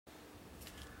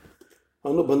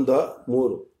ಅನುಬಂಧ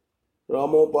 3.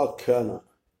 ರಾಮೋಪಾಖ್ಯಾನ.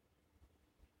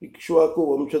 ಇಕ್ಷ್ವಾಕು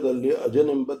ವಂಶದಲ್ಲಿ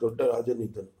ಅಜನೆಂಬ ದೊಡ್ಡ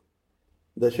ರಾಜನಿದ್ದನು.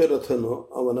 ದಶರಥನು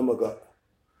ಅವನ ಮಗ.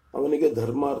 ಅವನಿಗೆ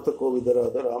ಧರ್ಮಾರ್ಥ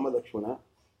ಕೋವಿದರಾದ ರಾಮಲಕ್ಷ್ಮಣ,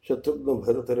 ಶತ್ರುಘ್ನ,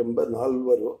 ಭರತರೆಂಬ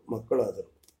 4 ಮಕ್ಕಳಾದರು.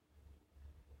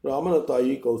 ರಾಮನ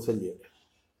ತಾಯಿ ಕೌಸಲ್ಯ,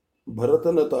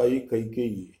 ಭರತನ ತಾಯಿ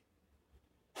ಕೈಕೇಯಿ,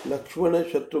 ಲಕ್ಷ್ಮಣ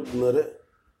ಶತ್ರುಘ್ನರ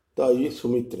ತಾಯಿ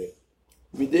ಸುಮಿತ್ರೆ.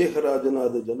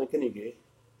 ವಿದೇಹರಾಜನಾದ ಜನಕನಿಗೆ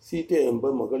ಸೀತೆ ಎಂಬ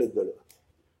ಮಗಳಿದ್ದಳು.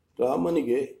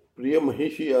 ರಾಮನಿಗೆ ಪ್ರಿಯ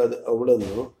ಮಹಿಷಿಯಾದ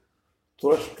ಅವಳನ್ನು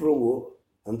ತ್ವಷ್ಟೃವು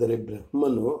ಅಂದರೆ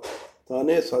ಬ್ರಹ್ಮನು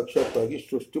ತಾನೇ ಸಾಕ್ಷಾತ್ತಾಗಿ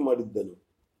ಸೃಷ್ಟಿ ಮಾಡಿದ್ದನು.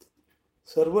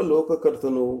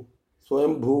 ಸರ್ವಲೋಕಕರ್ತನೂ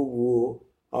ಸ್ವಯಂಭೂವೂ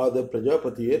ಆದ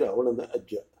ಪ್ರಜಾಪತಿಯೇ ರಾವಣನ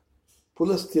ಅಜ್ಜ.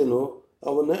 ಪುಲಸ್ತ್ಯನು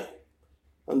ಅವನ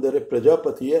ಅಂದರೆ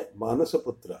ಪ್ರಜಾಪತಿಯ ಮಾನಸ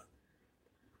ಪುತ್ರ.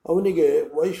 ಅವನಿಗೆ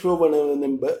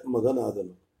ವೈಶ್ರವಣನೆಂಬ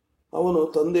ಮಗನಾದನು. ಅವನು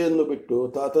ತಂದೆಯನ್ನು ಬಿಟ್ಟು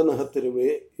ತಾತನ ಹತ್ತಿರವೇ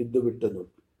ಇದ್ದು ಬಿಟ್ಟನು.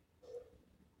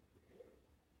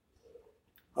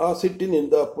 ಆ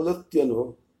ಸಿಟ್ಟಿನಿಂದ ಪುಲಸ್ತ್ಯನು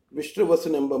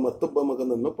ವಿಶ್ರವಸನೆಂಬ ಮತ್ತೊಬ್ಬ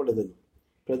ಮಗನನ್ನು ಪಡೆದನು.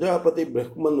 ಪ್ರಜಾಪತಿ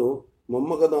ಬ್ರಹ್ಮನು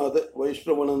ಮೊಮ್ಮಗನಾದ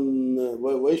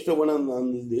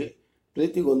ವೈಶ್ರವಣನಲ್ಲಿ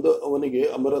ಪ್ರೀತಿಗೊಂಡು ಅವನಿಗೆ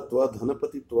ಅಮರತ್ವ,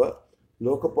 ಧನಪತಿತ್ವ,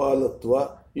 ಲೋಕಪಾಲತ್ವ,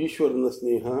 ಈಶ್ವರನ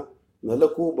ಸ್ನೇಹ,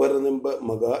 ನಲಕೂಬರನೆಂಬ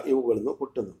ಮಗ ಇವುಗಳನ್ನು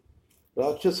ಕೊಟ್ಟನು.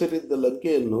 ರಾಕ್ಷಸರಿದ್ದ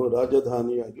ಲಂಕೆಯನ್ನು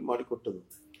ರಾಜಧಾನಿಯಾಗಿ ಮಾಡಿಕೊಟ್ಟನು.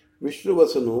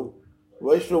 ವಿಶ್ರವಸನು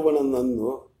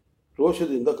ವೈಶ್ರವಣನನ್ನು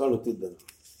ರೋಷದಿಂದ ಕಾಣುತ್ತಿದ್ದನು.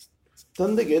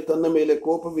 ತಂದೆಗೆ ತನ್ನ ಮೇಲೆ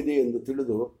ಕೋಪವಿದೆ ಎಂದು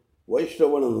ತಿಳಿದು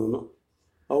ವೈಶ್ರವಣನು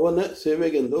ಅವನ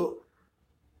ಸೇವೆಗೆಂದು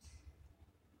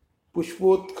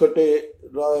ಪುಷ್ಪೋತ್ಕಟೆ,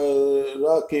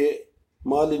 ರಾಕೆ,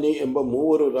 ಮಾಲಿನಿ ಎಂಬ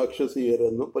 3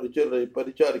 ರಾಕ್ಷಸಿಯರನ್ನು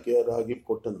ಪರಿಚಾರಿಕೆಯರಾಗಿ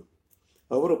ಕೊಟ್ಟನು.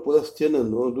 ಅವರು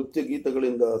ಪುಲಸ್ತ್ಯನನ್ನು ನೃತ್ಯ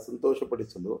ಗೀತಗಳಿಂದ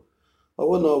ಸಂತೋಷಪಡಿಸಲು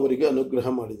ಅವನು ಅವರಿಗೆ ಅನುಗ್ರಹ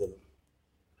ಮಾಡಿದನು.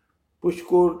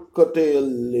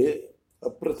 ಪುಷ್ಪೋತ್ಕಟೆಯಲ್ಲಿ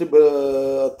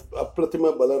ಅಪ್ರತಿಮ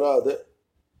ಬಲರಾದ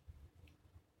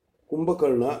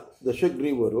ಕುಂಭಕರ್ಣ,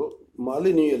 ದಶಗ್ರೀವರು,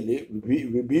 ಮಾಲಿನಿಯಲ್ಲಿ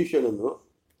ವಿಭೀಷಣನು,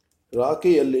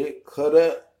 ರಾಕೆಯಲ್ಲಿ ಖರ,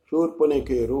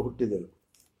 ಶೂರ್ಪಣಖೆಯರು ಹುಟ್ಟಿದರು.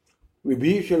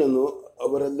 ವಿಭೀಷಣನು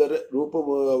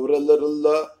ಅವರೆಲ್ಲರೆಲ್ಲ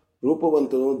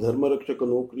ರೂಪವಂತನು,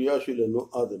 ಧರ್ಮರಕ್ಷಕನು, ಕ್ರಿಯಾಶೀಲನು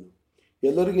ಆದನು.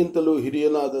 ಎಲ್ಲರಿಗಿಂತಲೂ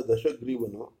ಹಿರಿಯನಾದ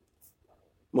ದಶಗ್ರೀವನು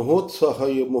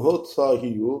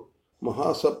ಮಹೋತ್ಸಾಹಿಯೂ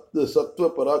ಸತ್ವ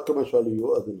ಪರಾಕ್ರಮಶಾಲಿಯೂ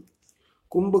ಆದನು.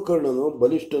 ಕುಂಭಕರ್ಣನು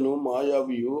ಬಲಿಷ್ಠನು,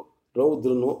 ಮಾಯಾವಿಯೂ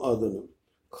ರೌದ್ರನೂ ಆದನು.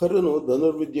 ಖರನು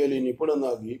ಧನುರ್ವಿದ್ಯೆಯಲ್ಲಿ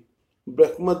ನಿಪುಣನಾಗಿ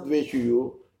ಬ್ರಹ್ಮದ್ವೇಷಿಯೂ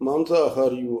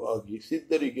ಮಾಂಸಾಹಾರಿಯೂ ಆಗಿ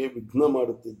ಸಿದ್ಧರಿಗೆ ವಿಘ್ನ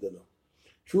ಮಾಡುತ್ತಿದ್ದನು.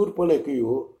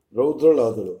 ಶೂರ್ಪಣಖೆಯು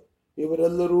ರೌದ್ರಳಾದಳು.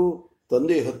 ಇವರೆಲ್ಲರೂ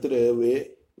ತಂದೆ ಹತ್ತಿರವೇ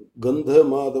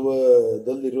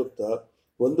ಗಂಧಮಾದವದಲ್ಲಿರುತ್ತಾ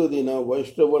ಒಂದು ದಿನ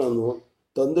ವೈಷ್ಣವನನು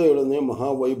ತಂದೆಯೊಡನೆ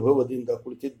ಮಹಾವೈಭವದಿಂದ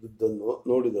ಕುಳಿತಿದ್ದುದನ್ನು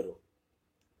ನೋಡಿದರು.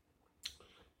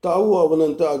 ತಾವು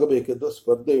ಅವನಂತೆ ಆಗಬೇಕೆಂದು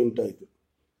ಸ್ಪರ್ಧೆಯುಂಟಾಯಿತು.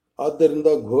 ಆದ್ದರಿಂದ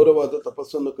ಘೋರವಾದ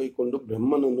ತಪಸ್ಸನ್ನು ಕೈಕೊಂಡು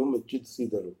ಬ್ರಹ್ಮನನ್ನು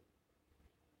ಮೆಚ್ಚಿಸಿದರು.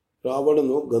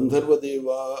 ರಾವಣನು ಗಂಧರ್ವ ದೇವ,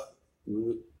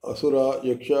 ಅಸುರ,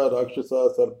 ಯಕ್ಷ, ರಾಕ್ಷಸ,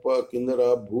 ಸರ್ಪ, ಕಿನ್ನರ,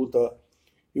 ಭೂತ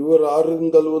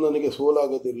ಇವರಾರಿಂದಲೂ ನನಗೆ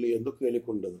ಸೋಲಾಗದಿರಲಿ ಎಂದು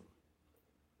ಕೇಳಿಕೊಂಡನು.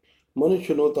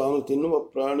 ಮನುಷ್ಯನು ತಾನು ತಿನ್ನುವ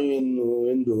ಪ್ರಾಣಿಯನ್ನು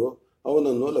ಎಂದು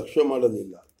ಅವನನ್ನು ಲಕ್ಷ್ಯ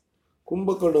ಮಾಡಲಿಲ್ಲ.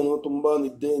 ಕುಂಭಕರ್ಣನು ತುಂಬಾ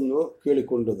ನಿದ್ದೆಯನ್ನು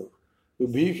ಕೇಳಿಕೊಂಡನು.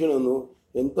 ವಿಭೀಷಣನು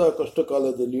ಎಂಥ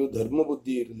ಕಷ್ಟಕಾಲದಲ್ಲಿಯೂ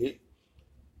ಧರ್ಮಬುದ್ಧಿ ಇರಲಿ,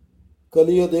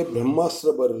 ಕಲಿಯದೆ ಬ್ರಹ್ಮಾಸ್ತ್ರ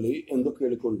ಬರಲಿ ಎಂದು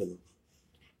ಕೇಳಿಕೊಂಡನು.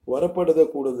 ವರ ಪಡೆದ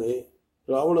ಕೂಡಲೇ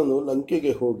ರಾವಣನು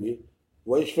ಲಂಕೆಗೆ ಹೋಗಿ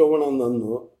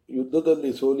ವೈಶ್ರವಣನನ್ನು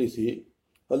ಯುದ್ಧದಲ್ಲಿ ಸೋಲಿಸಿ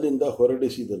ಅಲ್ಲಿಂದ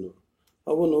ಹೊರಡಿಸಿದನು.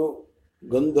 ಅವನು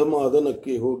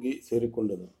ಗಂಧಮಾದನಕ್ಕೆ ಹೋಗಿ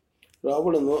ಸೇರಿಕೊಂಡನು.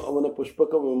 ರಾವಣನು ಅವನ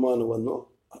ಪುಷ್ಪಕ ವಿಮಾನವನ್ನು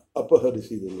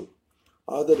ಅಪಹರಿಸಿದನು.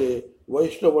 ಆದರೆ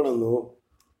ವೈಶ್ರವಣನು,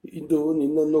 ಇದು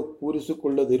ನಿನ್ನನ್ನು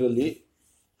ಕೂರಿಸಿಕೊಳ್ಳದಿರಲಿ,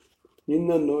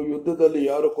 ನಿನ್ನನ್ನು ಯುದ್ಧದಲ್ಲಿ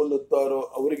ಯಾರು ಕೊಲ್ಲುತ್ತಾರೋ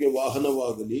ಅವರಿಗೆ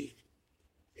ವಾಹನವಾಗಲಿ,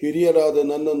 ಹಿರಿಯರಾದ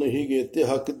ನನ್ನನ್ನು ಹೀಗೆ ಎತ್ತಿ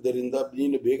ಹಾಕಿದ್ದರಿಂದ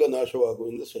ನೀನು ಬೇಗ ನಾಶವಾಗು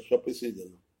ಎಂದು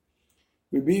ಶಪಿಸಿದನು.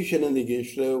 ವಿಭೀಷಣನು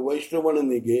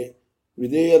ವೈಷ್ಣವನಿಗೆ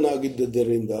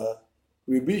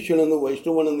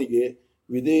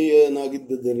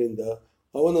ವಿಧೇಯನಾಗಿದ್ದರಿಂದ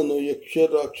ಅವನನ್ನು ಯಕ್ಷ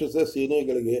ರಾಕ್ಷಸ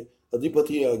ಸೇನೆಗಳಿಗೆ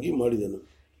ಅಧಿಪತಿಯಾಗಿ ಮಾಡಿದನು.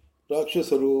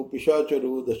 ರಾಕ್ಷಸರು,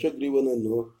 ಪಿಶಾಚರು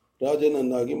ದಶಗ್ರೀವನನ್ನು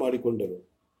ರಾಜನನ್ನಾಗಿ ಮಾಡಿಕೊಂಡರು.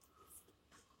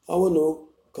 ಅವನು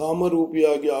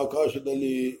ಕಾಮರೂಪಿಯಾಗಿ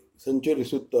ಆಕಾಶದಲ್ಲಿ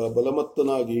ಸಂಚರಿಸುತ್ತಾ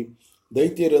ಬಲಮತ್ತನಾಗಿ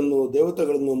ದೈತ್ಯರನ್ನು,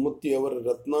 ದೇವತೆಗಳನ್ನು ಮುತ್ತಿ ಅವರ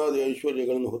ರತ್ನಾದಿ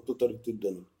ಐಶ್ವರ್ಯಗಳನ್ನು ಹೊತ್ತು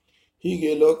ತರುತ್ತಿದ್ದನು. ಹೀಗೆ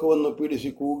ಲೋಕವನ್ನು ಪೀಡಿಸಿ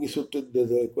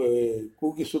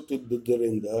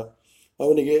ಕೂಗಿಸುತ್ತಿದ್ದುದರಿಂದ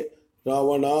ಅವನಿಗೆ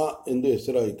ರಾವಣ ಎಂದು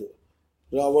ಹೆಸರಾಯಿತು.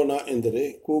 ರಾವಣ ಎಂದರೆ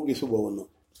ಕೂಗಿಸುವವನು.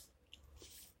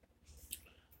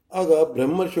 ಆಗ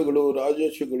ಬ್ರಹ್ಮರ್ಷಿಗಳು,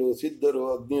 ರಾಜರ್ಷಿಗಳು, ಸಿದ್ಧರು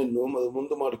ಅಗ್ನಿಯನ್ನು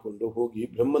ಮುಂದೆ ಮಾಡಿಕೊಂಡು ಹೋಗಿ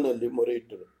ಬ್ರಹ್ಮನಲ್ಲಿ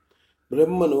ಮೊರೆಯಿಟ್ಟರು.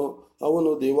 ಬ್ರಹ್ಮನು ಅವನು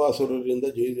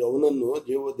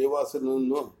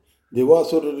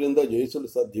ದೇವಾಸುರರಿಂದ ಜಯಿಸಲು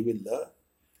ಸಾಧ್ಯವಿಲ್ಲ,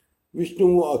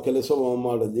 ವಿಷ್ಣುವು ಆ ಕೆಲಸ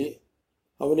ಮಾಡಲಿ,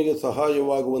 ಅವನಿಗೆ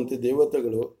ಸಹಾಯವಾಗುವಂತೆ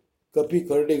ದೇವತೆಗಳು ಕಪಿ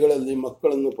ಕರಡಿಗಳಲ್ಲಿ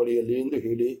ಮಕ್ಕಳನ್ನು ಪಡೆಯಲಿ ಎಂದು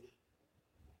ಹೇಳಿ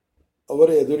ಅವರ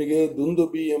ಎದುರಿಗೆ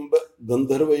ದುಂದುಬಿ ಎಂಬ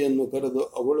ಗಂಧರ್ವೆಯನ್ನು ಕರೆದು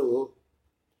ಅವಳು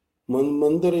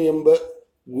ಮಂದರ ಎಂಬ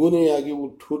ಗೂನೆಯಾಗಿ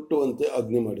ಹುಟ್ಟುವಂತೆ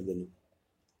ಆಜ್ಞೆ ಮಾಡಿದನು.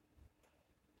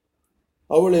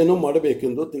 ಅವಳೇನು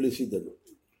ಮಾಡಬೇಕೆಂದು ತಿಳಿಸಿದನು.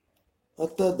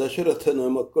 ಅತ್ತ ದಶರಥನ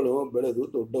ಮಕ್ಕಳು ಬೆಳೆದು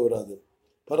ದೊಡ್ಡವರಾದರು,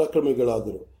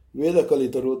 ಪರಾಕ್ರಮಿಗಳಾದರು, ವೇದ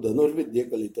ಕಲಿತರು, ಧನುರ್ವಿದ್ಯೆ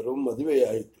ಕಲಿತರು,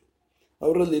 ಮದುವೆಯಾಯಿತು.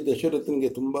 ಅವರಲ್ಲಿ ದಶರಥನಿಗೆ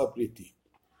ತುಂಬಾ ಪ್ರೀತಿ.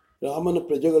 ರಾಮನು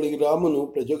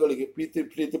ಪ್ರಜೆಗಳಿಗೆ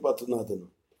ಪ್ರೀತಿಪಾತ್ರನಾದನು.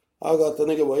 ಆಗ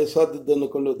ತನಗೆ ವಯಸ್ಸಾದದ್ದನ್ನು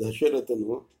ಕಂಡು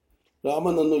ದಶರಥನು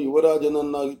ರಾಮನನ್ನು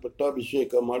ಯುವರಾಜನನ್ನಾಗಿ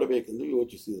ಪಟ್ಟಾಭಿಷೇಕ ಮಾಡಬೇಕೆಂದು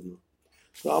ಯೋಚಿಸಿದನು.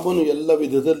 ರಾಮನು ಎಲ್ಲ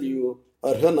ವಿಧದಲ್ಲಿಯೂ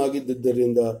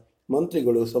ಅರ್ಹನಾಗಿದ್ದರಿಂದ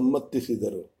ಮಂತ್ರಿಗಳು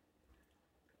ಸಮ್ಮತಿಸಿದರು.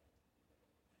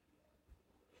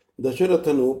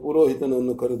 ದಶರಥನು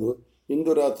ಪುರೋಹಿತನನ್ನು ಕರೆದು,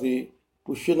 ಇಂದು ರಾತ್ರಿ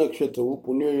ಪುಷ್ಯ ನಕ್ಷತ್ರವು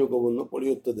ಪುಣ್ಯಯುಗವನ್ನು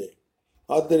ಪಡೆಯುತ್ತದೆ.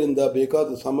 ಆದ್ದರಿಂದ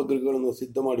ಬೇಕಾದ ಸಾಮಗ್ರಿಗಳನ್ನು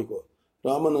ಸಿದ್ಧ ಮಾಡಿಕೊ,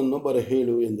 ರಾಮನನ್ನು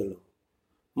ಬರಹೇಳು ಎಂದಳು.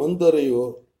 ಮಂದರೆಯು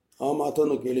ಆ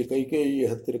ಮಾತನ್ನು ಕೇಳಿ ಕೈಕೇಯಿಯ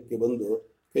ಹತ್ತಿರಕ್ಕೆ ಬಂದು,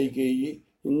 ಕೈಕೇಯಿ,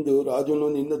 ಇಂದು ರಾಜನು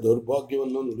ನಿನ್ನ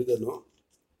ದೌರ್ಭಾಗ್ಯವನ್ನು ನುಡಿದನು.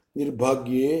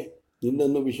 ನಿರ್ಭಾಗ್ಯೇ,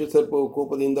 ನಿನ್ನನ್ನು ವಿಷಸರ್ಪವು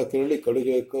ಕೋಪದಿಂದ ಕೆರಳಿ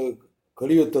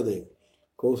ಕಡಿಯುತ್ತದೆ.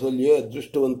 ಕೌಸಲ್ಯ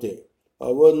ಅದೃಷ್ಟವಂತೆ,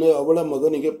 ಅವಳ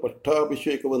ಮಗನಿಗೆ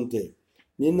ಪಟ್ಟಾಭಿಷೇಕವಂತೆ.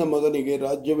 ನಿನ್ನ ಮಗನಿಗೆ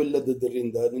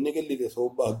ರಾಜ್ಯವಿಲ್ಲದ್ದರಿಂದ ನಿನಗೆಲ್ಲಿದೆ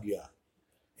ಸೌಭಾಗ್ಯ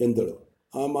ಎಂದಳು.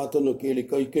 ಆ ಮಾತನ್ನು ಕೇಳಿ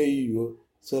ಕೈಕೇಯಿಯು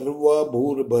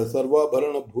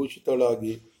ಸರ್ವಾಭರಣ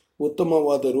ಭೂಷಿತಳಾಗಿ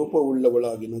ಉತ್ತಮವಾದ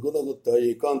ರೂಪವುಳ್ಳವಳಾಗಿ ನಗುನಗುತ್ತಾ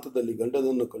ಏಕಾಂತದಲ್ಲಿ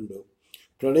ಗಂಡನನ್ನು ಕಂಡು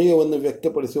ಪ್ರಣಯವನ್ನು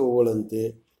ವ್ಯಕ್ತಪಡಿಸುವವಳಂತೆ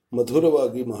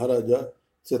ಮಧುರವಾಗಿ, ಮಹಾರಾಜ,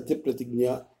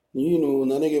 ಸತ್ಯಪ್ರತಿಜ್ಞಾ, ನೀನು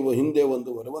ನನಗೆ ಹಿಂದೆ ಒಂದು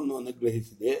ವರವನ್ನು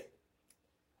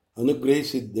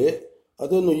ಅನುಗ್ರಹಿಸಿದ್ದೆ,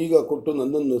 ಅದನ್ನು ಈಗ ಕೊಟ್ಟು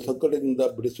ನನ್ನನ್ನು ಸಂಕಟದಿಂದ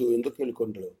ಬಿಡಿಸು ಎಂದು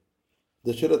ಕೇಳಿಕೊಂಡಳು.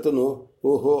 ದಶರಥನು,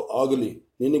 ಓಹೋ, ಆಗಲಿ,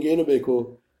 ನಿನಗೇನು ಬೇಕು?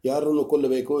 ಯಾರನ್ನು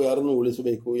ಕೊಲ್ಲಬೇಕು, ಯಾರನ್ನು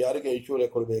ಉಳಿಸಬೇಕು, ಯಾರಿಗೆ ಐಶ್ವರ್ಯ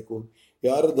ಕೊಡಬೇಕು,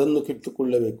 ಯಾರದನ್ನು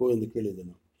ಕಿತ್ತುಕೊಳ್ಳಬೇಕು ಎಂದು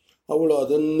ಕೇಳಿದನು. ಅವಳು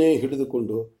ಅದನ್ನೇ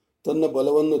ಹಿಡಿದುಕೊಂಡು ತನ್ನ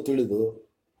ಬಲವನ್ನು ತಿಳಿದು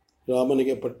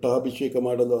ರಾಮನಿಗೆ ಪಟ್ಟಾಭಿಷೇಕ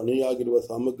ಮಾಡಲು ಅಣಿಯಾಗಿರುವ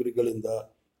ಸಾಮಗ್ರಿಗಳಿಂದ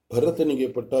ಭರತನಿಗೆ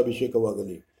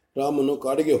ಪಟ್ಟಾಭಿಷೇಕವಾಗಲಿ, ರಾಮನು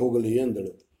ಕಾಡಿಗೆ ಹೋಗಲಿ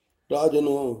ಎಂದಳು.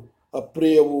 ರಾಜನು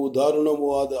ಅಪ್ರಿಯವೂ ದಾರುಣವೂ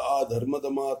ಆದ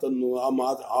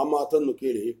ಆ ಮಾತನ್ನು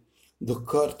ಕೇಳಿ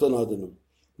ದುಃಖಾರ್ಥನಾದನು.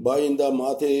 ಬಾಯಿಂದ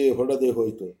ಮಾತೇ ಹೊರಡದೆ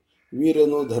ಹೋಯಿತು.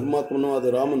 ವೀರನು ಧರ್ಮಾತ್ಮನೂ ಆದ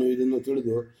ರಾಮನು ಇದನ್ನು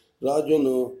ತಿಳಿದು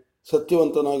ರಾಜನು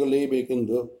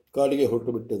ಸತ್ಯವಂತನಾಗಲೇಬೇಕೆಂದು ಕಾಡಿಗೆ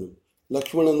ಹೊರಟು ಬಿಟ್ಟನು.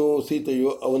 ಲಕ್ಷ್ಮಣನೂ ಸೀತೆಯು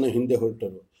ಅವನ ಹಿಂದೆ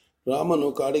ಹೊರಟರು. ರಾಮನು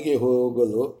ಕಾಡಿಗೆ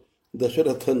ಹೋಗಲು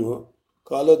ದಶರಥನು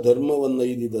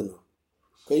ಕಾಲಧರ್ಮವನ್ನೈದಿದನು.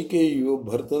 ಕೈಕೇಯಿಯು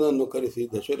ಭರತನನ್ನು ಕರೆಸಿ,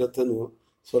 ದಶರಥನು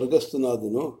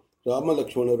ಸ್ವರ್ಗಸ್ಥನಾದನು,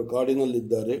 ರಾಮಲಕ್ಷ್ಮಣರು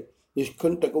ಕಾಡಿನಲ್ಲಿದ್ದಾರೆ,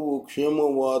 ನಿಷ್ಕಂಟಕವೂ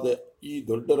ಕ್ಷೇಮವಾದ ಈ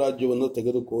ದೊಡ್ಡ ರಾಜ್ಯವನ್ನು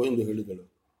ತೆಗೆದುಕೋ ಎಂದು ಹೇಳಿದಳು.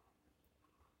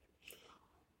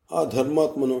 ಆ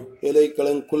ಧರ್ಮಾತ್ಮನು, ಎಲೈ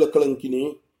ಕುಲಕಳಂಕಿನಿ,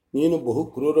 ನೀನು ಬಹು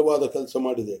ಕ್ರೂರವಾದ ಕೆಲಸ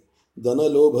ಮಾಡಿದೆ.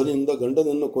 ಧನಲೋಭದಿಂದ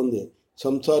ಗಂಡನನ್ನು ಕೊಂದೆ,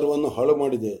 ಸಂಸಾರವನ್ನು ಹಾಳು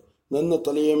ಮಾಡಿದೆ, ನನ್ನ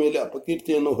ತಲೆಯ ಮೇಲೆ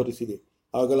ಅಪಕೀರ್ತಿಯನ್ನು ಹೊರಿಸಿದೆ.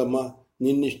 ಆಗಲಮ್ಮ,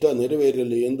 ನಿನ್ನಿಷ್ಟ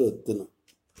ನೆರವೇರಲಿ ಎಂದು ಅತ್ತನು.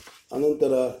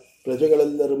 ಅನಂತರ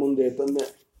ಪ್ರಜೆಗಳೆಲ್ಲರ ಮುಂದೆ ತನ್ನ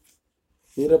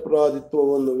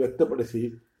ನಿರಪರಾಧಿತ್ವವನ್ನು ವ್ಯಕ್ತಪಡಿಸಿ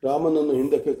ರಾಮನನ್ನು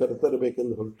ಹಿಂದಕ್ಕೆ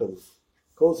ಕರೆತರಬೇಕೆಂದು ಹೊರಟನು.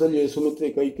 ಕೌಸಲ್ಯ, ಸುಮಿತ್ರೆ,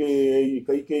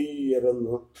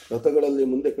 ಕೈಕೇಯಿಯರನ್ನು ರಥಗಳಲ್ಲಿ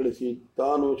ಮುಂದೆ ಕಳಿಸಿ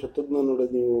ತಾನು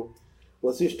ಶತ್ರುಘ್ನನೊಡನೆಯೂ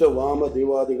ವಸಿಷ್ಠ ವಾಮ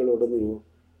ದೇವಾದಿಗಳೊಡನೆಯೂ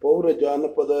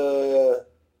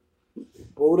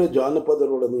ಪೌರ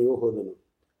ಜಾನಪದರೊಡನೆಯೂ ಹೋದನು.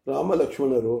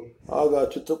 ರಾಮಲಕ್ಷ್ಮಣರು ಆಗ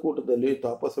ಚಿತ್ರಕೂಟದಲ್ಲಿ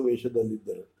ತಾಪಸ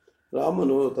ವೇಷದಲ್ಲಿದ್ದರು.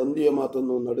 ರಾಮನು ತಂದೆಯ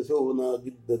ಮಾತನ್ನು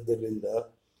ನಡೆಸುವವನಾಗಿದ್ದರಿಂದ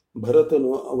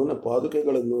ಭರತನು ಅವನ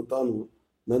ಪಾದುಕೆಗಳನ್ನು ತಾನು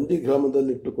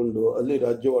ನಂದಿಗ್ರಾಮದಲ್ಲಿಟ್ಟುಕೊಂಡು ಅಲ್ಲಿ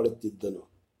ರಾಜ್ಯವಾಡುತ್ತಿದ್ದನು.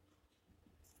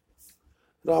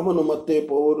 ರಾಮನು ಮತ್ತೆ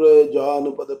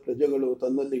ಪೌರಜಾನಪದ ಪ್ರಜೆಗಳು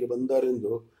ತನ್ನಲ್ಲಿಗೆ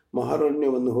ಬಂದಾರೆಂದು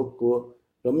ಮಹಾರಣ್ಯವನ್ನು ಹೊಕ್ಕು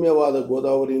ರಮ್ಯವಾದ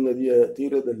ಗೋದಾವರಿ ನದಿಯ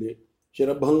ತೀರದಲ್ಲಿ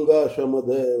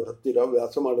ಶರಭಂಗಾಶ್ರಮದ ಹತ್ತಿರ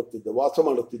ವಾಸ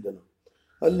ಮಾಡುತ್ತಿದ್ದನು.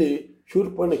 ಅಲ್ಲಿ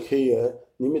ಶೂರ್ಪಣಖೆಯ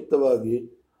ನಿಮಿತ್ತವಾಗಿ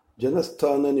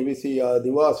ಜನಸ್ಥಾನ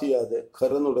ನಿವಾಸಿಯಾದ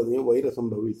ಖರನೊಡನೆ ವೈರ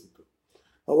ಸಂಭವಿಸಿತು.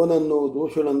 ಅವನನ್ನು,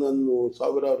 ದೂಷಣನನ್ನು,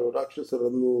 ಸಾವಿರಾರು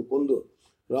ರಾಕ್ಷಸರನ್ನು ಕೊಂದು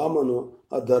ರಾಮನು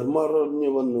ಆ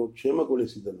ಧರ್ಮಾರಣ್ಯವನ್ನು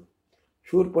ಕ್ಷೇಮಗೊಳಿಸಿದನು.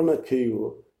 ಶೂರ್ಪಣಖೆಯು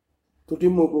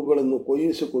ತುಟಿಮೂಗುಗಳನ್ನು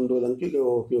ಕೊಯ್ಯಿಸಿಕೊಂಡು ಲಂಕೆಗೆ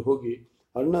ಹೋಗಿ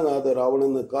ಅಣ್ಣನಾದ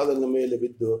ರಾವಣನ ಕಾಲಿನ ಮೇಲೆ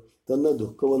ಬಿದ್ದು ತನ್ನ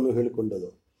ದುಃಖವನ್ನು ಹೇಳಿಕೊಂಡಳು.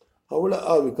 ಅವಳ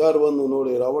ಆ ವಿಕಾರವನ್ನು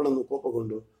ನೋಡಿ ರಾವಣನು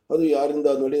ಕೋಪಗೊಂಡು ಅದು ಯಾರಿಂದ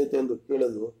ನಡೆಯುತ್ತೆ ಎಂದು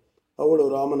ಕೇಳಲು ಅವಳು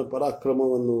ರಾಮನ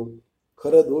ಪರಾಕ್ರಮವನ್ನು,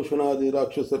 ಖರದೂಷಣಾದಿ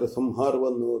ರಾಕ್ಷಸರ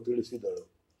ಸಂಹಾರವನ್ನು ತಿಳಿಸಿದಳು.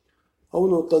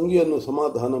 ಅವನು ತಂಗಿಯನ್ನು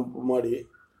ಸಮಾಧಾನ ಮಾಡಿ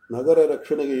ನಗರ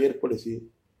ರಕ್ಷಣೆಗೆ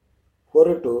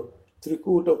ಹೊರಟು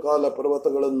ತ್ರಿಕೂಟ ಕಾಲ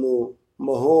ಪರ್ವತಗಳನ್ನು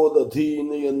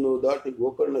ಮಹೋದಧೀನೆಯನ್ನು ದಾಟಿ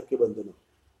ಗೋಕರ್ಣಕ್ಕೆ ಬಂದನು.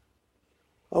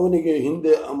 ಅವನಿಗೆ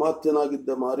ಹಿಂದೆ ಅಮಾತ್ಯನಾಗಿದ್ದ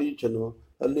ಮಾರೀಚನು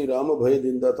ಅಲ್ಲಿ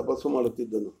ರಾಮಭಯದಿಂದ ತಪಸ್ಸು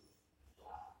ಮಾಡುತ್ತಿದ್ದನು.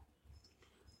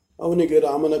 ಅವನಿಗೆ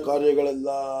ರಾಮನ ಕಾರ್ಯಗಳೆಲ್ಲ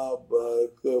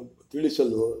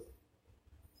ತಿಳಿಸಲು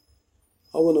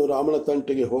ಅವನು ರಾಮನ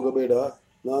ತಂಟೆಗೆ ಹೋಗಬೇಡ,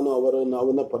 ನಾನು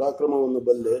ಅವನ ಪರಾಕ್ರಮವನ್ನು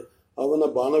ಬಲ್ಲೆ, ಅವನ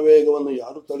ಬಾಣವೇಗವನ್ನು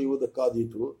ಯಾರು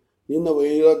ತಡೆಯುವುದಕ್ಕಾದೀತು, ನಿನ್ನ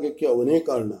ವೈರಾಗ್ಯಕ್ಕೆ ಅವನೇ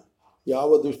ಕಾರಣ. ಯಾವ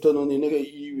ದುಷ್ಟನು ನಿನಗೆ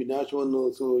ಈ ವಿನಾಶ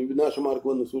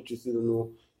ಮಾರ್ಗವನ್ನು ಸೂಚಿಸಿದನು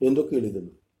ಎಂದು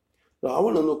ಕೇಳಿದನು.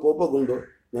 ರಾವಣನು ಕೋಪಗೊಂಡು,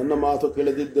 ನನ್ನ ಮಾತು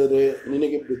ಕೇಳದಿದ್ದರೆ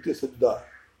ನಿನಗೆ ಮೃತ್ಯು ಸಿದ್ಧ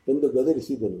ಎಂದು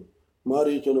ಗದರಿಸಿದನು.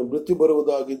 ಮಾರೀಚನು, ಮೃತ್ಯು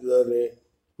ಬರುವುದಾಗಿದ್ದರೆ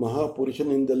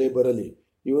ಮಹಾಪುರುಷನಿಂದಲೇ ಬರಲಿ,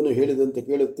 ಇವನು ಹೇಳಿದಂತೆ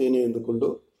ಕೇಳುತ್ತೇನೆ ಎಂದುಕೊಂಡು,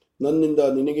 ನನ್ನಿಂದ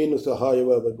ನಿನಗೇನು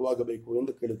ಸಹಾಯವಾಗಬೇಕು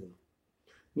ಎಂದು ಕೇಳಿದನು.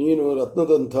 ನೀನು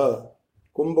ರತ್ನದಂಥ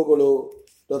ಕೊಂಬುಗಳು,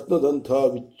 ರತ್ನದಂಥ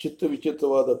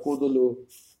ವಿಚಿತ್ರವಾದ ಕೂದಲು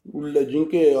ಉಳ್ಳ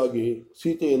ಜಿಂಕೆಯಾಗಿ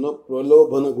ಸೀತೆಯನ್ನು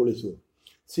ಪ್ರಲೋಭನಗೊಳಿಸು.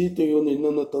 ಸೀತೆಯು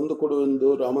ನಿನ್ನನ್ನು ತಂದುಕೊಡುವೆಂದು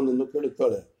ರಾಮನನ್ನು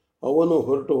ಕೇಳುತ್ತಾಳೆ. ಅವನು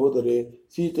ಹೊರಟು ಹೋದರೆ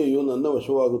ಸೀತೆಯು ನನ್ನ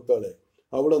ವಶವಾಗುತ್ತಾಳೆ.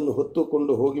 ಅವಳನ್ನು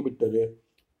ಹೊತ್ತುಕೊಂಡು ಹೋಗಿಬಿಟ್ಟರೆ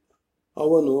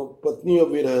ಅವನು ಪತ್ನಿಯ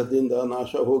ವಿರಹದಿಂದ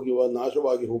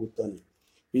ನಾಶವಾಗಿ ಹೋಗುತ್ತಾನೆ.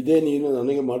 ಇದೇ ನೀನು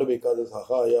ನನಗೆ ಮಾಡಬೇಕಾದ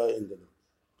ಸಹಾಯ ಎಂದನು.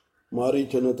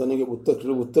 ಮಾರೀಚನು ತನಗೆ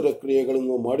ಉತ್ತರ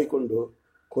ಕ್ರಿಯೆಗಳನ್ನು ಮಾಡಿಕೊಂಡು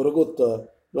ಕೊರಗುತ್ತಾ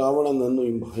ರಾವಣನನ್ನು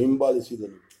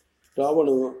ಹಿಂಬಾಲಿಸಿದನು.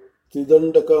 ರಾವಣನು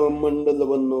ತ್ರಿದಂಡಕ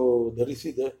ಮಂಡಲವನ್ನು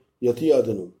ಧರಿಸಿದ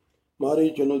ಯತಿಯಾದನು.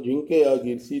 ಮಾರೀಚನು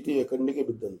ಜಿಂಕೆಯಾಗಿ ಸೀತೆಯ ಕಣ್ಣಿಗೆ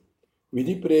ಬಿದ್ದನು.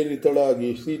 ವಿಧಿ ಪ್ರೇರಿತಳಾಗಿ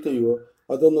ಸೀತೆಯು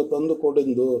ಅದನ್ನು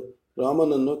ತಂದುಕೊಡೆಂದು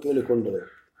ರಾಮನನ್ನು ಕೇಳಿಕೊಂಡಳು.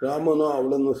 ರಾಮನು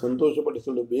ಅವಳನ್ನು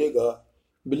ಸಂತೋಷಪಡಿಸಲು ಬೇಗ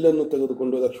ಬಿಲ್ಲನ್ನು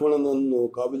ತೆಗೆದುಕೊಂಡು ಲಕ್ಷ್ಮಣನನ್ನು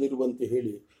ಕಾವಲಿರುವಂತೆ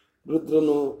ಹೇಳಿ,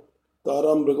 ರುದ್ರನು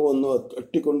ತಾರಾಮೃಗವನ್ನು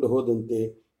ಅಟ್ಟಿಕೊಂಡು ಹೋದಂತೆ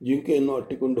ಜಿಂಕೆಯನ್ನು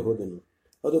ಅಟ್ಟಿಕೊಂಡು ಹೋದನು.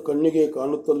 ಅದು ಕಣ್ಣಿಗೆ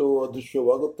ಕಾಣುತ್ತಲೂ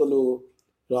ಅದೃಶ್ಯವಾಗುತ್ತಲೂ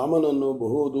ರಾಮನನ್ನು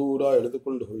ಬಹು ದೂರ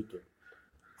ಎಳೆದುಕೊಂಡು ಹೋಯಿತು.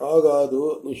 ಆಗ ಅದು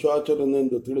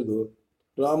ನಿಶಾಚರನೆಂದು ತಿಳಿದು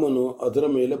ರಾಮನು ಅದರ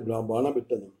ಮೇಲೆ ಬಾಣ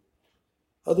ಬಿಟ್ಟನು.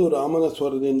 ಅದು ರಾಮನ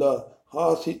ಸ್ವರದಿಂದ ಹಾ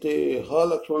ಸೀತೆ, ಹಾ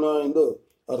ಲಕ್ಷ್ಮಣ ಎಂದು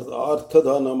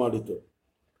ಅರ್ಥದಾನ ಮಾಡಿತು.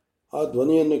 ಆ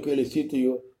ಧ್ವನಿಯನ್ನು ಕೇಳಿ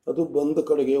ಸೀತೆಯು ಅದು ಬಂದ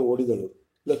ಕಡೆಗೆ ಓಡಿದಳು.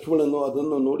 ಲಕ್ಷ್ಮಣನು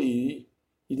ಅದನ್ನು ನೋಡಿ,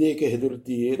 ಇದೇಕೆ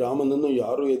ಹೆದರುತ್ತೀಯೇ? ರಾಮನನ್ನು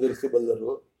ಯಾರು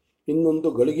ಎದುರಿಸಬಲ್ಲರು? ಇನ್ನೊಂದು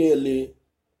ಗಳಿಗೆಯಲ್ಲಿ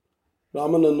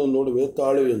ರಾಮನನ್ನು ನೋಡುವೆ,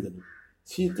 ತಾಳು ಎಂದನು.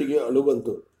 ಸೀತೆಗೆ ಅಳು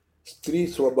ಬಂತು. ಸ್ತ್ರೀ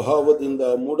ಸ್ವಭಾವದಿಂದ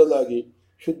ಮೂಡಲಾಗಿ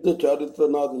ಶುದ್ಧ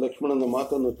ಚಾರಿತ್ರನಾದ ಲಕ್ಷ್ಮಣನ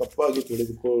ಮಾತನ್ನು ತಪ್ಪಾಗಿ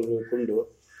ತಿಳಿದುಕೊಂಡು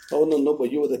ಅವನನ್ನು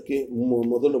ಬಯ್ಯುವುದಕ್ಕೆ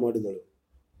ಮೊದಲು ಮಾಡಿದಳು.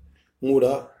 ಮೂಢ,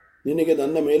 ನಿನಗೆ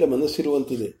ನನ್ನ ಮೇಲೆ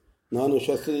ಮನಸ್ಸಿರುವಂತಿದೆ. ನಾನು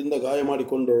ಶಸ್ತ್ರದಿಂದ ಗಾಯ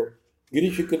ಮಾಡಿಕೊಂಡು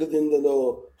ಗಿರಿಶಿಖರದಿಂದ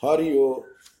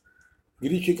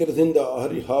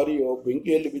ಹಾರಿಯೋ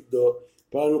ಬೆಂಕಿಯಲ್ಲಿ ಬಿದ್ದೋ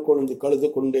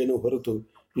ಕಳೆದುಕೊಂಡೇನೋ ಹೊರತು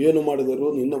ಏನು ಮಾಡಿದರೂ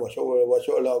ನಿನ್ನ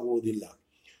ವಶಗಳಾಗುವುದಿಲ್ಲ.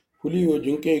 ಹುಲಿಯು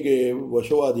ಜಿಂಕೆಗೆ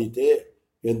ವಶವಾದೀತೆ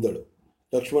ಎಂದಳು.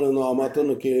 ಲಕ್ಷ್ಮಣನು ಆ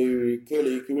ಮಾತನ್ನು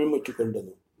ಕೇಳಿ ಕಿವಿ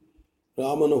ಮುಚ್ಚಿಕೊಂಡನು.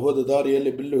 ರಾಮನು ಹೋದ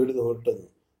ದಾರಿಯಲ್ಲಿ ಬಿಲ್ಲು ಹಿಡಿದು ಹೊರಟನು.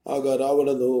 ಆಗ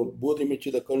ರಾವಣನು ಬೂದಿ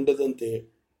ಮಿಚ್ಚಿದ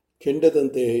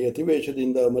ಕೆಂಡದಂತೆ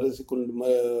ಯತಿವೇಷದಿಂದ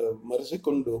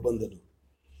ಮರೆಸಿಕೊಂಡು ಬಂದನು.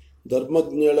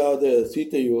 ಧರ್ಮಜ್ಞಳಾದ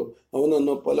ಸೀತೆಯು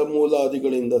ಅವನನ್ನು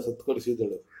ಫಲಮೂಲಾದಿಗಳಿಂದ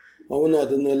ಸತ್ಕರಿಸಿದಳು. ಅವನು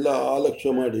ಅದನ್ನೆಲ್ಲ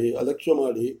ಅಲಕ್ಷ್ಯ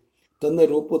ಮಾಡಿ ತನ್ನ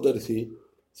ರೂಪ ಧರಿಸಿ,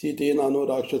 ಸೀತೆ, ನಾನು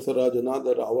ರಾಕ್ಷಸ ರಾಜನಾದ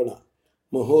ರಾವಣ.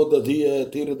 ಮಹೋದಧಿಯ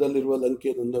ತೀರದಲ್ಲಿರುವ ಲಂಕೆ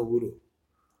ನನ್ನ ಊರು.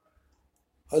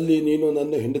 ಅಲ್ಲಿ ನೀನು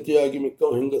ನನ್ನ ಹೆಂಡತಿಯಾಗಿ ಮಿಕ್ಕ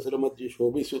ಹೆಂಗಸರ ಮಧ್ಯೆ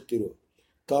ಶೋಭಿಸುತ್ತಿರು.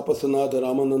 ತಾಪಸನಾದ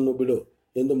ರಾಮನನ್ನು ಬಿಡು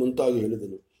ಎಂದು ಮುಂತಾಗಿ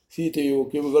ಹೇಳಿದನು. ಸೀತೆಯು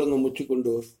ಕಿವಿಗಳನ್ನು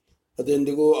ಮುಚ್ಚಿಕೊಂಡು,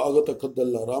 ಅದೆಂದಿಗೂ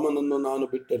ಆಗತಕ್ಕದ್ದಲ್ಲ. ರಾಮನನ್ನು ನಾನು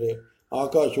ಬಿಟ್ಟರೆ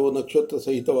ಆಕಾಶವು ನಕ್ಷತ್ರ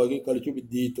ಸಹಿತವಾಗಿ ಕಳಚಿ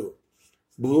ಬಿದ್ದೀತು,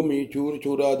 ಭೂಮಿ ಚೂರು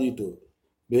ಚೂರಾದೀತು,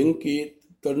 ಬೆಂಕಿ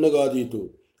ತಣ್ಣಗಾದೀತು,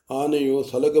 ಆನೆಯು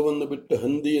ಸಲಗವನ್ನು ಬಿಟ್ಟು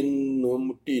ಹಂದಿಯನ್ನು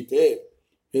ಮುಟ್ಟೀತೆ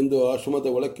ಎಂದು ಆಶ್ರಮದ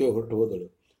ಒಳಕ್ಕೆ ಹೊರಟು ಹೋದಳು.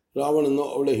 ರಾವಣನು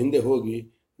ಅವಳ ಹಿಂದೆ ಹೋಗಿ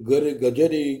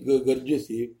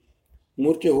ಗರ್ಜಿಸಿ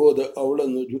ಮೂರ್ಛೆ ಹೋದ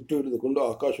ಅವಳನ್ನು ಜುಟ್ಟು ಹಿಡಿದುಕೊಂಡು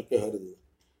ಆಕಾಶಕ್ಕೆ ಹಾರಿದನು.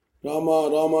 ರಾಮ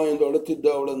ರಾಮ ಎಂದು ಅಳುತ್ತಿದ್ದ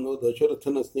ಅವಳನ್ನು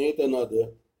ದಶರಥನ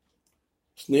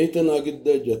ಸ್ನೇಹಿತನಾಗಿದ್ದ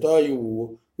ಜಟಾಯುವು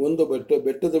ಒಂದು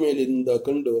ಬೆಟ್ಟದ ಮೇಲಿಂದ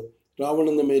ಕಂಡು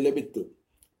ರಾವಣನ ಮೇಲೆ ಬಿತ್ತು.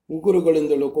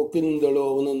 ಉಗುರುಗಳಿಂದಲೂ ಕೊಕ್ಕಿನಿಂದಲೂ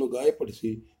ಅವನನ್ನು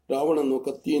ಗಾಯಪಡಿಸಿ ರಾವಣನು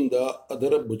ಕತ್ತಿಯಿಂದ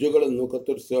ಅದರ ಭುಜಗಳನ್ನು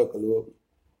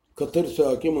ಕತ್ತರಿಸಿ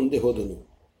ಹಾಕಿ ಮುಂದೆ ಹೋದನು.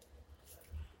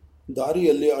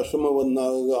 ದಾರಿಯಲ್ಲಿ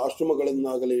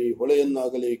ಆಶ್ರಮಗಳನ್ನಾಗಲಿ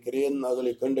ಹೊಳೆಯನ್ನಾಗಲಿ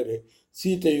ಕೆರೆಯನ್ನಾಗಲಿ ಕಂಡರೆ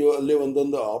ಸೀತೆಯು ಅಲ್ಲಿ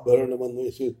ಒಂದೊಂದು ಆಭರಣವನ್ನು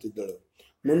ಎಸೆಯುತ್ತಿದ್ದಳು.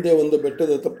 ಮುಂದೆ ಒಂದು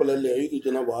ಬೆಟ್ಟದ ತಪ್ಪಲಲ್ಲಿ 5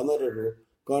 ಜನ ವಾನರರು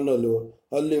ಕಾಣಲು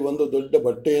ಅಲ್ಲಿ ಒಂದು ದೊಡ್ಡ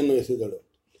ಬಟ್ಟೆಯನ್ನು ಎಸೆದಳು.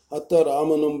 ಅತ್ತ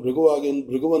ರಾಮನು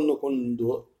ಮೃಗವನ್ನು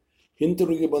ಕೊಂದು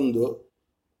ಹಿಂತಿರುಗಿ ಬಂದು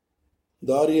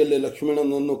ದಾರಿಯಲ್ಲಿ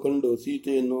ಲಕ್ಷ್ಮಣನನ್ನು ಕಂಡು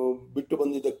ಸೀತೆಯನ್ನು ಬಿಟ್ಟು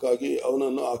ಬಂದಿದ್ದಕ್ಕಾಗಿ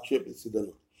ಅವನನ್ನು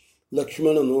ಆಕ್ಷೇಪಿಸಿದನು.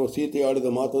 ಲಕ್ಷ್ಮಣನು ಸೀತೆ ಆಡಿದ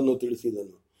ಮಾತನ್ನು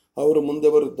ತಿಳಿಸಿದನು. ಅವರು ಮುಂದೆ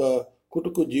ಬರುತ್ತಾ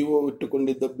ಕುಟುಕು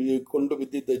ಕೊಂಡು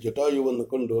ಬಿದ್ದಿದ್ದ ಜಟಾಯುವನ್ನು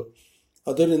ಕಂಡು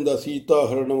ಅದರಿಂದ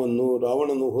ಸೀತಾಹರಣವನ್ನು,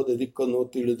 ರಾವಣನು ಹೋದ ದಿಕ್ಕನ್ನು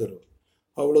ತಿಳಿದರು.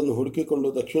 ಅವಳನ್ನು ಹುಡುಕಿಕೊಂಡು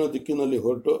ದಕ್ಷಿಣ ದಿಕ್ಕಿನಲ್ಲಿ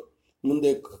ಹೊರಟು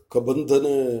ಮುಂದೆ ಕಬಂಧನ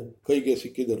ಕೈಗೆ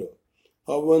ಸಿಕ್ಕಿದರು.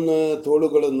 ಅವನ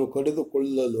ತೋಳುಗಳನ್ನು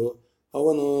ಕಡಿದುಕೊಳ್ಳಲು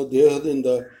ಅವನ ದೇಹದಿಂದ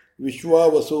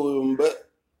ವಿಶ್ವಾವಸು ಎಂಬ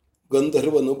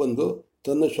ಗಂಧರ್ವನು ಬಂದು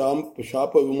ತನ್ನ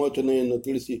ಶಾಪ ವಿಮೋಚನೆಯನ್ನು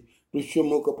ತಿಳಿಸಿ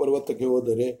ಋಷ್ಯಮುಖ ಪರ್ವತಕ್ಕೆ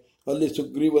ಹೋದರೆ ಅಲ್ಲಿ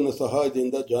ಸುಗ್ರೀವನ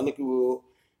ಸಹಾಯದಿಂದ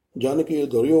ಜಾನಕಿಯು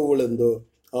ದೊರೆಯುವಳೆಂದು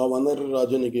ಆ ವಾನರ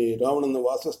ರಾಜನಿಗೆ ರಾವಣನ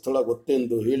ವಾಸಸ್ಥಳ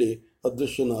ಗೊತ್ತೆಂದು ಹೇಳಿ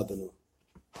ಅದೃಶ್ಯನಾದನು.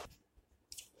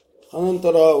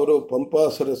 ಅನಂತರ ಅವರು ಪಂಪಾ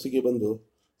ಸರಸ್ಸಿಗೆ ಬಂದು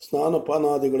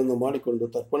ಸ್ನಾನಪಾನಾದಿಗಳನ್ನು ಮಾಡಿಕೊಂಡು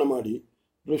ತರ್ಪಣ ಮಾಡಿ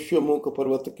ಋಷ್ಯಮೂಕ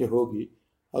ಪರ್ವತಕ್ಕೆ ಹೋಗಿ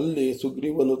ಅಲ್ಲಿ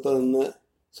ಸುಗ್ರೀವನು ತನ್ನ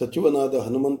ಸಚಿವನಾದ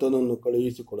ಹನುಮಂತನನ್ನು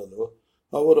ಕಳುಹಿಸಿಕೊಡಲು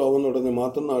ಅವರು ಅವನೊಡನೆ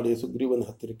ಮಾತನಾಡಿ ಸುಗ್ರೀವನ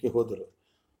ಹತ್ತಿರಕ್ಕೆ ಹೋದರು.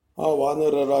 ಆ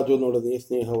ವಾನರ ರಾಜನೊಡನೆ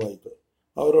ಸ್ನೇಹವಾಯಿತು.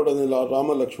 ಅವರೊಡನೆ ರಾಮ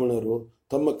ಲಕ್ಷ್ಮಣರು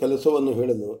ತಮ್ಮ ಕೆಲಸವನ್ನು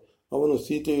ಹೇಳಲು ಅವನು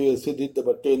ಸೀತೆಯು ಎಸೆದಿದ್ದ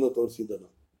ಬಟ್ಟೆಯನ್ನು ತೋರಿಸಿದನು.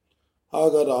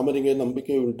 ಆಗ ರಾಮನಿಗೆ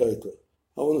ನಂಬಿಕೆ ಉಂಟಾಯಿತು.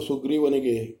 ಅವನು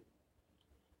ಸುಗ್ರೀವನಿಗೆ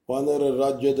ವಾನರ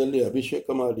ರಾಜ್ಯದಲ್ಲಿ ಅಭಿಷೇಕ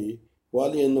ಮಾಡಿ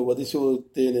ವಾಲಿಯನ್ನು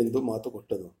ವಧಿಸುತ್ತೇನೆಂದು ಮಾತು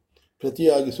ಕೊಟ್ಟನು.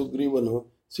 ಪ್ರತಿಯಾಗಿ ಸುಗ್ರೀವನು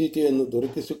ಸೀತೆಯನ್ನು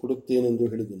ದೊರಕಿಸಿಕೊಡುತ್ತೇನೆಂದು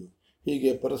ಹೇಳಿದನು. ಹೀಗೆ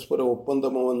ಪರಸ್ಪರ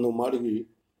ಒಪ್ಪಂದವನ್ನು ಮಾಡಿ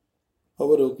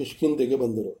ಅವರು ಕಿಷ್ಕಿಂಧೆಗೆ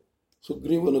ಬಂದರು.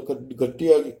 ಸುಗ್ರೀವನು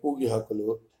ಗಟ್ಟಿಯಾಗಿ ಕೂಗಿ ಹಾಕಲು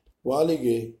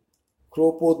ವಾಲಿಗೆ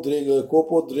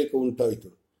ಕೋಪೋದ್ರೇಕ ಉಂಟಾಯಿತು.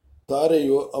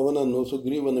 ತಾರೆಯು ಅವನನ್ನು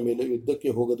ಸುಗ್ರೀವನ ಮೇಲೆ ಯುದ್ಧಕ್ಕೆ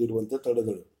ಹೋಗದಿರುವಂತೆ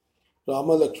ತಡೆದಳು. ರಾಮ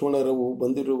ಲಕ್ಷ್ಮಣರವು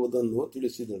ಬಂದಿರುವುದನ್ನು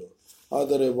ತಿಳಿಸಿದಳು.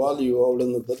 ಆದರೆ ವಾಲಿಯು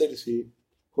ಅವಳನ್ನು ಗದರಿಸಿ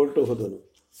ಹೊರಟು ಹೋದನು.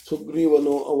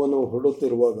 ಸುಗ್ರೀವನು ಅವನು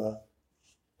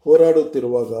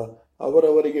ಹೋರಾಡುತ್ತಿರುವಾಗ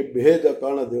ಅವರವರಿಗೆ ಭೇದ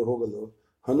ಕಾಣದೆ ಹೋಗಲು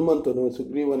ಹನುಮಂತನು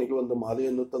ಸುಗ್ರೀವನಿಗೆ ಒಂದು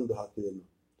ಮಾಲೆಯನ್ನು ತಂದು ಹಾಕಿದನು.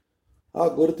 ಆ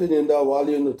ಗುರುತಿನಿಂದ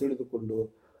ವಾಲಿಯನ್ನು ತಿಳಿದುಕೊಂಡು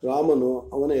ರಾಮನು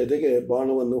ಅವನ ಎದೆಗೆ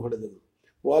ಬಾಣವನ್ನು ಹೊಡೆದನು.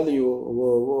 ವಾಲಿಯು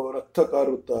ರಕ್ತ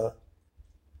ಕಾರುತ್ತಾ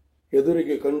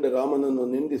ಎದುರಿಗೆ ಕಂಡ ರಾಮನನ್ನು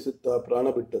ನಿಂದಿಸುತ್ತಾ ಪ್ರಾಣ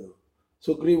ಬಿಟ್ಟನು.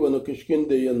 ಸುಗ್ರೀವನು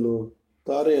ಕಿಷ್ಕಿಂಧೆಯನ್ನು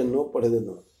ತಾರೆಯನ್ನು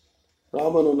ಪಡೆದನು.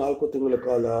 ರಾಮನು 4 ತಿಂಗಳ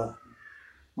ಕಾಲ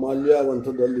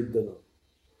ಮಾಲ್ಯಾವಂತದಲ್ಲಿದ್ದನು.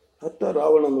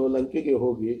 ರಾವಣನು ಲಂಕೆಗೆ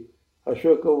ಹೋಗಿ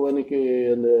ಅಶೋಕ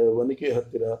ವನಿಕೆ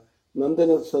ಹತ್ತಿರ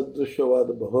ನಂದನ ಸದೃಶವಾದ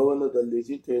ಭವನದಲ್ಲಿ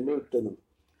ಸೀತೆಯನ್ನು ಇಟ್ಟನು.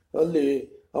 ಅಲ್ಲಿ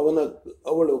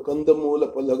ಅವಳು ಕಂದಮೂಲ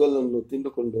ಫಲಗಳನ್ನು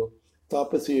ತಿಂದುಕೊಂಡು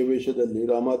ತಾಪಸಿಯ ವೇಷದಲ್ಲಿ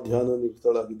ರಾಮಾಧ್ಯಾನ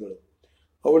ನಿರತಳಾಗಿದ್ದಳು.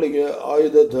 ಅವಳಿಗೆ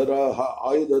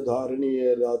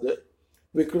ಆಯುಧಧಾರಣೀಯರಾದ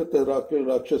ವಿಕೃತ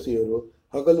ರಾಕ್ಷಸಿಯರು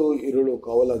ಹಗಲು ಇರುಳು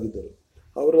ಕಾವಲಾಗಿದ್ದರು.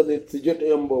 ಅವರಲ್ಲಿ ತ್ರಿಜಟ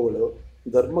ಎಂಬವಳು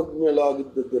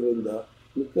ಧರ್ಮಜ್ಞಳಾಗಿದ್ದರಿಂದ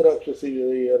ಮಿಕ್ಕ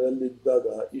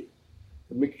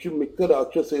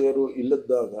ರಾಕ್ಷಸಿಯರು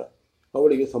ಇಲ್ಲದಾಗ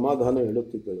ಅವಳಿಗೆ ಸಮಾಧಾನ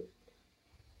ಹೇಳುತ್ತಿದ್ದಳು.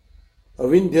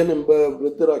 ಅವಿಂಧ್ಯನೆಂಬ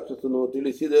ವೃದ್ಧ ರಾಕ್ಷಸನು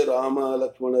ತಿಳಿಸಿದ ರಾಮ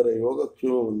ಲಕ್ಷ್ಮಣರ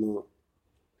ಯೋಗಕ್ಷೇಮವನ್ನು.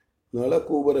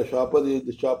 ನಳಕೂಬರ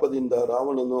ಶಾಪದಿಂದ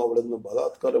ರಾವಣನು ಅವಳನ್ನು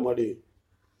ಬಲಾತ್ಕಾರ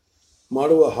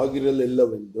ಮಾಡುವ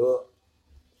ಹಾಗಿರಲಿಲ್ಲವೆಂದು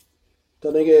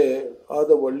ತನಗೆ ಆದ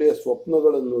ಒಳ್ಳೆಯ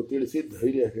ಸ್ವಪ್ನಗಳನ್ನು ತಿಳಿಸಿ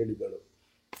ಧೈರ್ಯ ಹೇಳಿದಳು.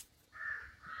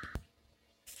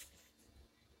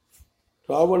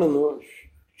 ರಾವಣನು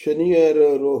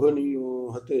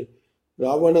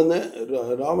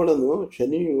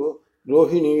ಶನಿಯು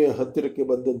ರೋಹಿಣಿಯ ಹತ್ತಿರಕ್ಕೆ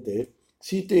ಬಂದಂತೆ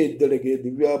ಸೀತೆ ಇದ್ದಡೆಗೆ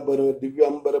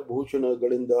ದಿವ್ಯಾಂಬರ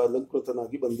ಭೂಷಣಗಳಿಂದ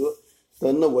ಅಲಂಕೃತನಾಗಿ ಬಂದು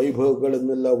ತನ್ನ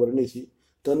ವೈಭವಗಳನ್ನೆಲ್ಲ ವರ್ಣಿಸಿ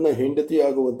ತನ್ನ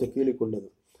ಹೆಂಡತಿಯಾಗುವಂತೆ ಕೇಳಿಕೊಂಡನು.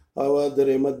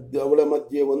 ಆದರೆ ಅವಳ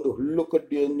ಮಧ್ಯೆ ಒಂದು ಹುಲ್ಲು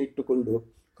ಕಡ್ಡಿಯನ್ನಿಟ್ಟುಕೊಂಡು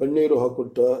ಕಣ್ಣೀರು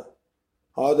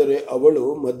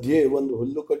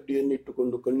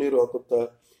ಹಾಕುತ್ತಾ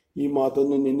ಈ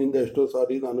ಮಾತನ್ನು ನಿನ್ನಿಂದ ಎಷ್ಟೋ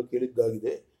ಸಾರಿ ನಾನು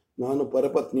ಕೇಳಿದ್ದಾಗಿದೆ. ನಾನು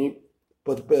ಪರಪತ್ನಿ,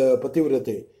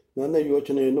 ಪತಿವ್ರತೆ. ನನ್ನ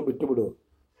ಯೋಚನೆಯನ್ನು ಬಿಟ್ಟುಬಿಡು.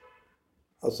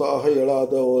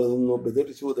 ಅಸಹಾಯಳಾದವರನ್ನು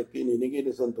ಬೆದರಿಸುವುದಕ್ಕೆ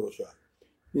ನಿನಗೇನು ಸಂತೋಷ?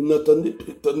 ನಿನ್ನ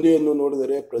ತಂದೆಯನ್ನು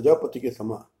ನೋಡಿದರೆ ಪ್ರಜಾಪತಿಗೆ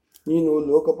ಸಮ, ನೀನು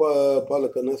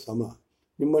ಲೋಕಪಾಲಕನ ಸಮ,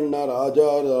 ನಿಮ್ಮಣ್ಣ ರಾಜ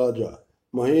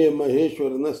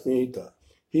ಮಹೇಶ್ವರನ ಸ್ನೇಹಿತ.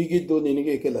 ಹೀಗಿದ್ದು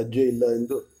ನಿನಗೇಕೆ ಲಜ್ಜೆ ಇಲ್ಲ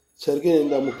ಎಂದು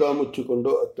ಸರ್ಗಿನಿಂದ ಮುಖ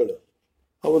ಮುಚ್ಚಿಕೊಂಡು ಅತ್ತಳು.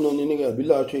 ಅವನು ನಿನಗೆ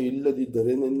ಅಭಿಲಾಷೆ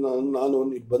ಇಲ್ಲದಿದ್ದರೆ ನಾನು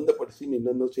ನಿರ್ಬಂಧಪಡಿಸಿ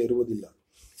ನಿನ್ನನ್ನು ಸೇರುವುದಿಲ್ಲ.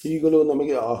 ಈಗಲೂ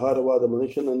ನಮಗೆ ಆಹಾರವಾದ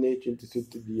ಮನುಷ್ಯನನ್ನೇ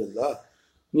ಚಿಂತಿಸುತ್ತಿದ್ದೀಯಲ್ಲ,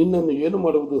 ನಿನ್ನನ್ನು ಏನು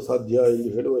ಮಾಡುವುದು ಸಾಧ್ಯ ಎಂದು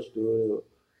ಹೇಳುವಷ್ಟು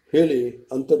ಹೇಳಿ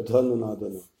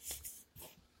ಅಂತರ್ಧಾನನಾದನು.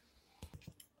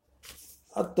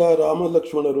 ಅತ್ತ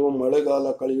ರಾಮಲಕ್ಷ್ಮಣರು ಮಳೆಗಾಲ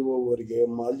ಕಳೆಯುವವರೆಗೆ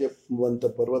ಮಾಲ್ಯವಂತ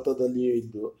ಪರ್ವತದಲ್ಲಿಯೇ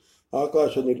ಇದ್ದು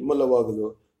ಆಕಾಶ ನಿರ್ಮಲವಾಗಲು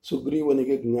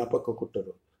ಸುಗ್ರೀವನಿಗೆ ಜ್ಞಾಪಕ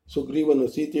ಕೊಟ್ಟರು. ಸುಗ್ರೀವನು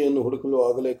ಸೀತೆಯನ್ನು ಹುಡುಕಲು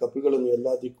ಆಗಲೇ ಕಪಿಗಳನ್ನು ಎಲ್ಲ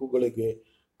ದಿಕ್ಕುಗಳಿಗೆ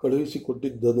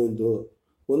ಕಳುಹಿಸಿಕೊಟ್ಟಿದ್ದನೆಂದು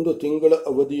 1 ತಿಂಗಳ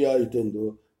ಅವಧಿಯಾಯಿತೆಂದು,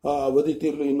 ಆ ಅವಧಿ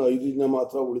ತೀರಲು ಇನ್ನು 5 ದಿನ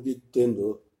ಮಾತ್ರ ಉಳಿದಿತ್ತೆಂದು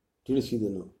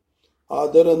ತಿಳಿಸಿದನು.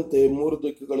 ಅದರಂತೆ 3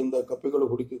 ದಿಕ್ಕುಗಳಿಂದ ಕಪಿಗಳು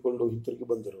ಹುಡುಕಿಕೊಂಡು ಹಿಂತಿರುಗಿ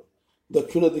ಬಂದರು.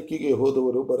 ದಕ್ಷಿಣ ದಿಕ್ಕಿಗೆ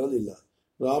ಹೋದವರು ಬರಲಿಲ್ಲ.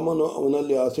 ರಾಮನು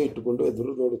ಅವನಲ್ಲಿ ಆಸೆ ಇಟ್ಟುಕೊಂಡು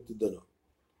ಎದುರು ನೋಡುತ್ತಿದ್ದನು.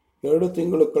 2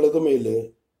 ತಿಂಗಳು ಕಳೆದ ಮೇಲೆ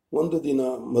ಒಂದು ದಿನ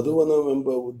ಮಧುವನವೆಂಬ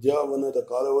ಉದ್ಯಾನವನದ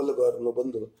ಕಾವಲುಗಾರನು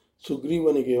ಬಂದು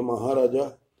ಸುಗ್ರೀವನಿಗೆ, ಮಹಾರಾಜ,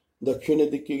 ದಕ್ಷಿಣ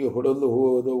ದಿಕ್ಕಿಗೆ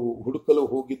ಹುಡುಕಲು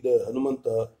ಹೋಗಿದ್ದ ಹನುಮಂತ,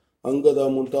 ಅಂಗದ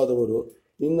ಮುಂತಾದವರು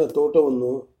ನಿನ್ನ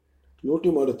ತೋಟವನ್ನು ಲೂಟಿ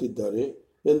ಮಾಡುತ್ತಿದ್ದಾರೆ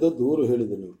ಎಂದು ದೂರು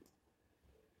ಹೇಳಿದನು.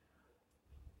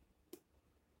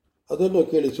 ಅದನ್ನು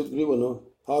ಕೇಳಿ ಸುಗ್ರೀವನು,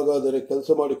 ಹಾಗಾದರೆ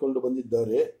ಕೆಲಸ ಮಾಡಿಕೊಂಡು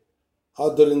ಬಂದಿದ್ದಾರೆ,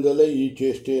 ಆದ್ದರಿಂದಲೇ ಈ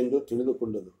ಚೇಷ್ಟೆ ಎಂದು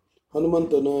ತಿಳಿದುಕೊಂಡನು.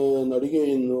 ಹನುಮಂತನ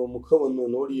ನಡಿಗೆಯನ್ನು ಮುಖವನ್ನು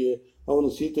ನೋಡಿಯೇ ಅವನು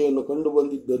ಸೀತೆಯನ್ನು ಕಂಡು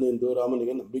ಬಂದಿದ್ದನೆಂದು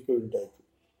ರಾಮನಿಗೆ ನಂಬಿಕೆ ಉಂಟಾಯಿತು.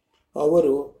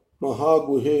 ಅವರು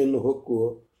ಮಹಾಗುಹೆಯನ್ನು ಹೊಕ್ಕು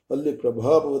ಅಲ್ಲಿ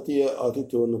ಪ್ರಭಾವತಿಯ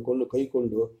ಆತಿಥ್ಯವನ್ನು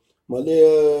ಕೈಕೊಂಡು ಮಲೆಯ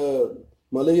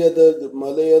ಮಲೆಯದ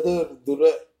ಮಲೆಯದ ದುರ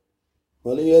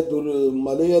ಮಲೆಯ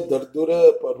ಮಲೆಯ ದರ್ದುರ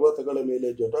ಪರ್ವತಗಳ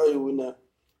ಮೇಲೆ ಜಟಾಯುವಿನ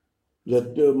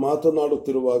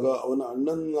ಮಾತನಾಡುತ್ತಿರುವಾಗ ಅವನ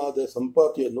ಅಣ್ಣನಾದ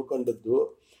ಸಂಪಾತಿಯನ್ನು ಕಂಡದ್ದು.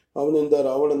 ಅವನಿಂದ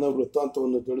ರಾವಣನ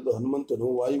ವೃತ್ತಾಂತವನ್ನು ತಿಳಿದು ಹನುಮಂತನು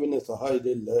ವಾಯುವಿನ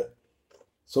ಸಹಾಯದಿಂದ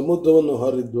ಸಮುದ್ರವನ್ನು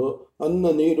ಹಾರಿದ್ದು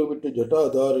ಅನ್ನ ನೀರು ಬಿಟ್ಟು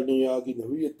ಜಟಾಧಾರಿಣಿಯಾಗಿ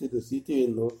ನವಿಯುತ್ತಿದ್ದ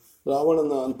ಸೀತೆಯನ್ನು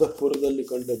ರಾವಣನ ಅಂತಃಪುರದಲ್ಲಿ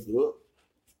ಕಂಡದ್ದು.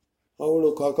 ಅವಳು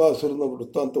ಕಾಕಾಸುರನ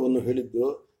ವೃತ್ತಾಂತವನ್ನು ಹೇಳಿದ್ದು,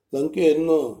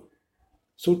 ಲಂಕೆಯನ್ನು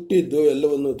ಸುಟ್ಟಿದ್ದು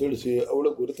ಎಲ್ಲವನ್ನು ತಿಳಿಸಿ ಅವಳ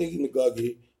ಗುರುತಿಗಾಗಿ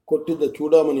ಕೊಟ್ಟಿದ್ದ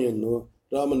ಚೂಡಾಮಣಿಯನ್ನು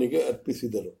ರಾಮನಿಗೆ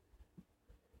ಅರ್ಪಿಸಿದರು.